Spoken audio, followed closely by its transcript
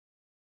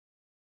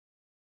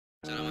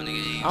I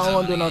don't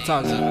want to do no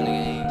talking.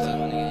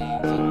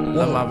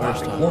 Let my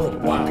verse talk.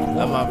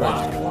 Let my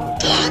verse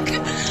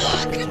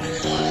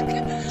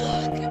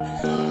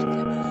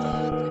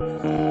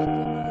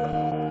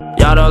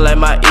Y'all don't like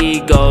my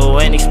ego,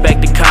 ain't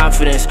expect the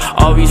confidence.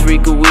 Always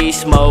reek of weed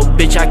smoke,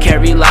 bitch I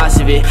carry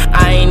lots of it.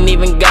 I ain't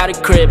even got a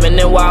crib, and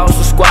then why on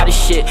some squatty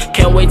shit.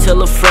 Can't wait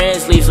till her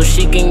friends leave so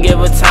she can give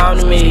her time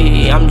to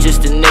me. I'm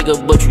just a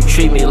nigga, but you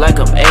treat me like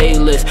I'm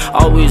A-list.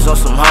 Always on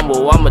some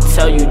humble, I'ma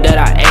tell you that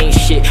I ain't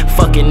shit.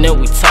 Fucking then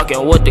we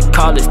talking, what the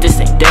call is, this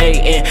ain't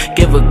dating.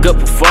 Give a good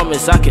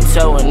performance, I can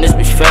tell when this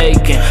bitch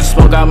faking.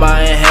 Smoke out my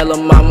inhaler,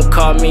 mama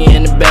called me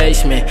in the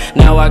basement.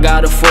 Now I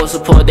got a full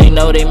support, they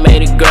know they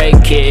made a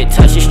great kid.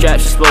 Touching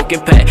straps and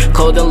smoking pack,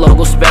 clothing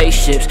logo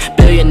spaceships.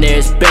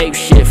 Billionaires, babe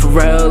shit, for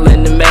real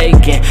in the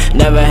making.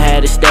 Never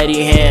had a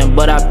steady hand,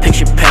 but I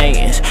picture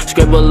paintings.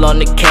 Scribble on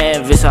the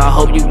canvas, I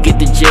hope you get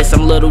the gist.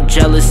 I'm a little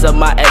jealous of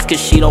my ex,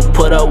 cause she don't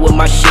put up with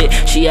my shit.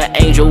 She an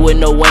angel with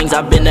no wings,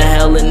 I've been to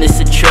hell and it's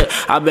a trip.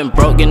 I've been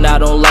broken, I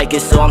don't like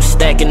it, so I'm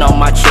stacking on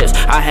my chips.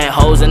 I had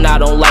hoes and I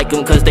don't like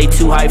them, cause they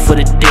too high for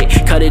the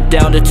dick. Cut it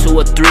down to 2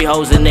 or 3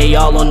 hoes and they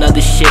all on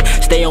other shit.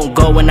 Stay on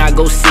go when I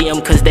go see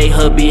them, cause they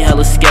hood be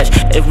hella sketch.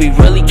 If we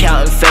really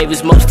counting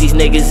favors, most these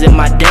niggas in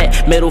my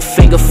debt. Middle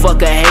finger,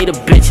 fuck a hater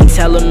bitch and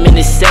tell him in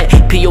his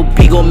set.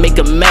 P.O.P. gon' make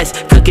a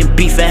mess, cooking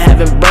beef and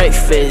having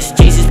breakfast.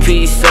 Jesus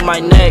piece on my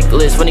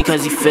necklace, funny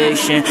cause he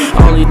fiction.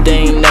 Only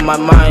thing that my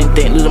mind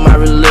think, losing my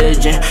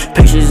religion.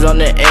 Pictures on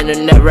the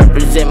internet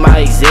represent my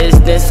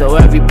existence. So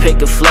every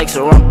pick a flex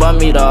or I'm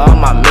bumming to all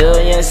my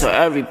millions. So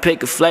every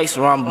pick a flex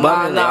or I'm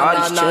bumming to all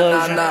these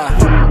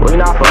children. We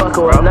not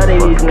fucking with none of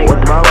these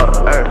niggas, bro.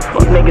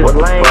 These niggas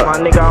lame, my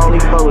nigga only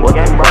fuck with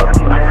gang, bro.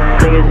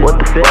 Niggas what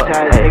the fit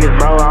ass niggas,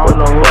 bro. I don't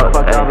know who the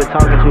fuck y'all been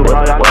talking to,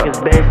 bro. Y'all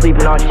niggas been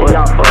sleeping on shit,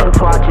 y'all fucking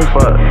watching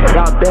shit.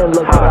 Y'all been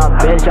looking, y'all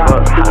been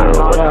shopping, stealing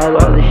all that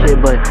other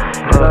shit, but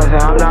you know what I'm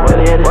saying? I'm not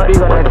really here to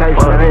speak on that type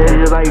shit. It's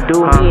just like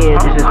do me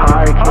and just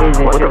hard kids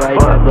and shit like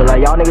that. But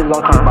like y'all niggas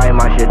don't keep buying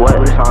my shit, but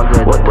it sounds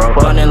good, bro.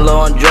 Running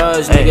low on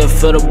drugs, nigga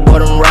feel the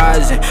boredom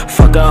rising.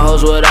 Fucking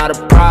hoes without a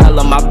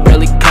problem, I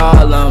barely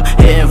call them.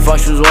 Hitting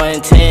functions with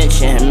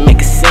intention, make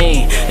a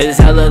scene. It's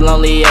hella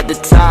lonely at the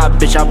top,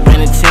 bitch I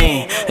bring a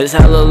team. It's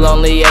hella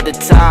lonely at the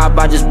top,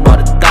 I just bought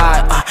a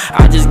thought.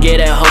 I just get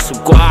that hoe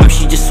some guap,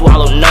 she just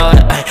swallow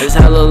nut. It's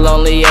hella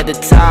lonely at the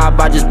top,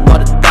 I just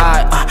bought a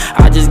thought.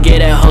 I just get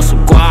that hoe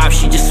some guap,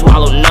 she just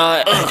swallow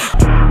nut.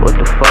 What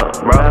the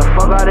fuck, bro?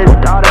 Fuck all this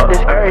thought that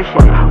discouraged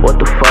shit. What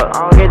the fuck?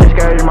 I don't get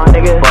discouraged, my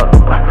nigga. Fuck.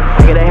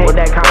 Nigga, they hate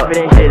that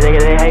confident shit.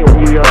 Nigga, they hate when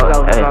you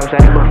yourself. You know what I'm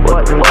saying? But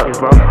fuck them niggas,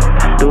 bro.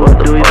 Do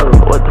you?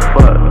 What the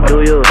fuck?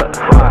 Do you?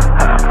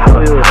 Do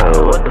you?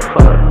 What the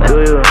fuck? Do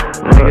you?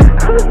 Nigga,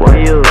 what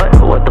you?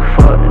 What the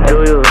fuck?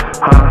 Do you?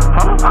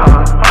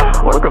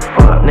 What the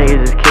fuck?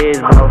 Niggas is kids,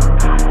 bro.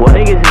 What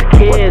niggas is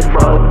kids,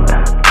 bro?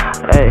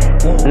 Hey,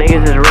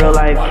 niggas is real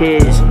life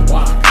kids.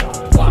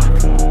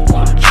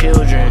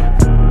 Children.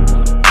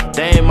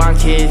 They ain't my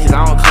kids, cause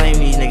I don't claim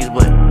these niggas,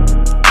 but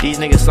these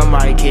niggas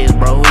somebody kids,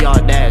 bro. Who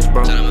y'all dads,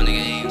 bro?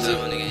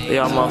 Who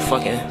y'all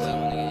motherfucking?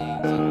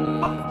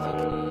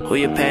 Who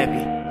your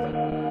pappy?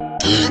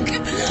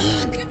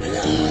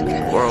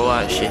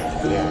 Worldwide shit.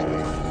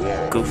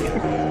 Goofy.